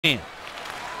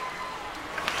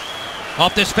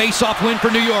Off this face-off win for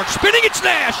New York. Spinning it's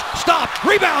Nash. Stop.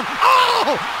 Rebound.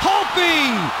 Oh!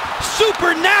 Holtby!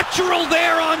 Supernatural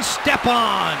there on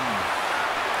Stepan.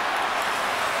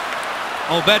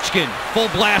 Ovechkin. Full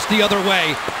blast the other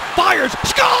way. Fires.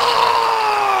 Score!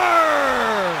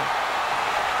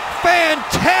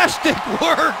 Fantastic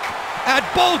work at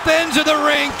both ends of the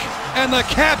rink. And the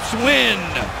Caps win.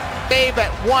 Babe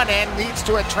at one end leads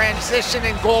to a transition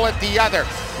and goal at the other.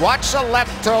 Watch the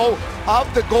left toe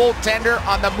of the goaltender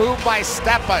on the move by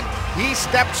Stepan. He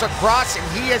steps across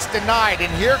and he is denied.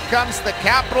 And here comes the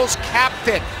Capitals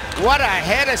captain. What a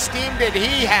head of steam did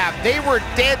he have? They were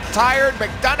dead tired.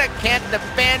 McDonough can't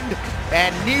defend,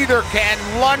 and neither can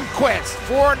Lundqvist.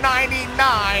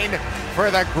 $4.99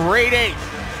 for the Great Eight,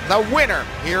 the winner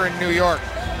here in New York.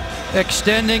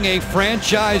 Extending a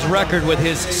franchise record with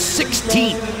his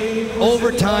 16th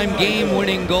overtime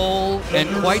game-winning goal, and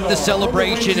quite the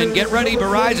celebration. And get ready,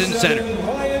 Verizon Center.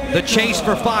 The chase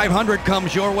for 500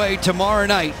 comes your way tomorrow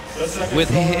night with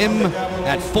him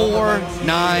at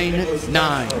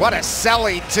 $4.99. What a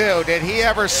celly, too. Did he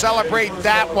ever celebrate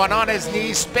that one on his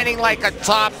knees, spinning like a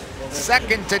top?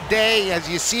 Second today, as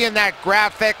you see in that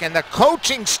graphic, and the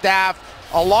coaching staff,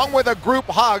 along with a group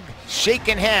hug,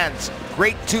 shaking hands.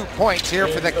 Great 2 points here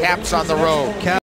for the Caps on the road.